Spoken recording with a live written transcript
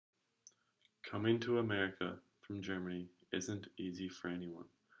Coming to America from Germany isn't easy for anyone,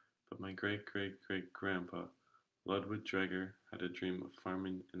 but my great great great grandpa, Ludwig Draeger, had a dream of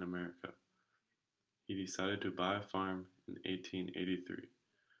farming in America. He decided to buy a farm in 1883.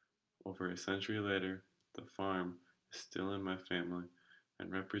 Over a century later, the farm is still in my family and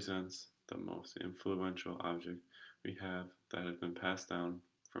represents the most influential object we have that has been passed down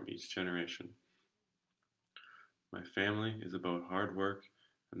from each generation. My family is about hard work,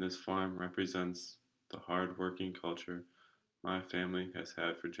 and this farm represents the hard working culture my family has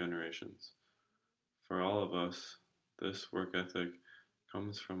had for generations. For all of us, this work ethic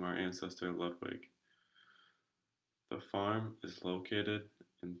comes from our ancestor Ludwig. The farm is located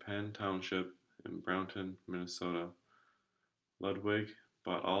in Penn Township in Brownton, Minnesota. Ludwig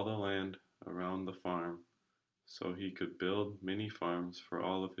bought all the land around the farm so he could build mini farms for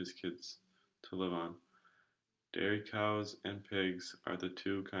all of his kids to live on. Dairy cows and pigs are the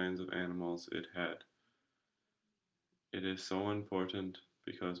two kinds of animals it had. It is so important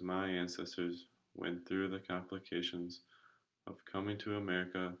because my ancestors went through the complications of coming to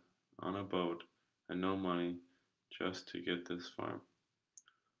America on a boat and no money just to get this farm.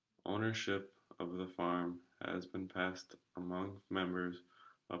 Ownership of the farm has been passed among members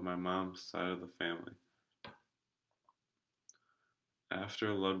of my mom's side of the family.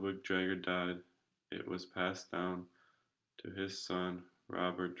 After Ludwig Draeger died, it was passed down to his son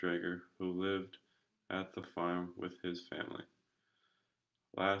Robert Draeger, who lived at the farm with his family.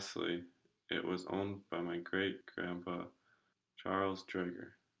 Lastly, it was owned by my great grandpa Charles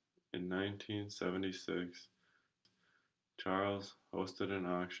Draeger. In 1976, Charles hosted an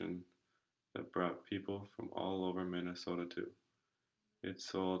auction that brought people from all over Minnesota too. It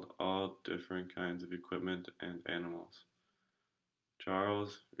sold all different kinds of equipment and animals.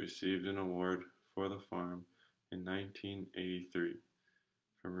 Charles received an award for the farm in 1983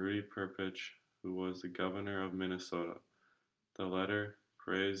 from Rudy Perpich, who was the governor of Minnesota. The letter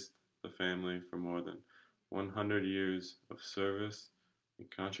praised the family for more than 100 years of service and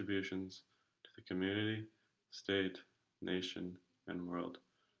contributions to the community, state, nation, and world.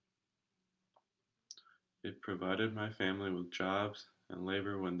 It provided my family with jobs and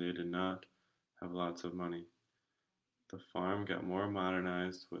labor when they did not have lots of money. The farm got more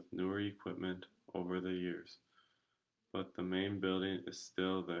modernized with newer equipment over the years, but the main building is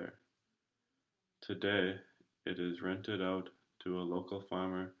still there. Today, it is rented out to a local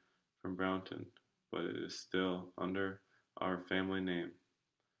farmer from Brownton, but it is still under our family name.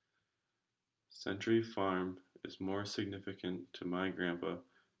 Century Farm is more significant to my grandpa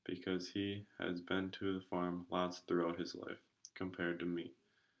because he has been to the farm lots throughout his life compared to me.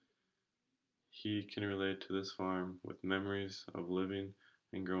 He can relate to this farm with memories of living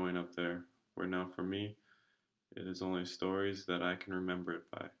and growing up there, where now for me, it is only stories that I can remember it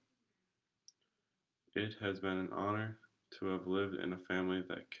by. It has been an honor to have lived in a family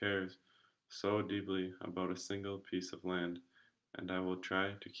that cares so deeply about a single piece of land, and I will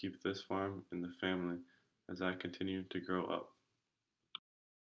try to keep this farm in the family as I continue to grow up.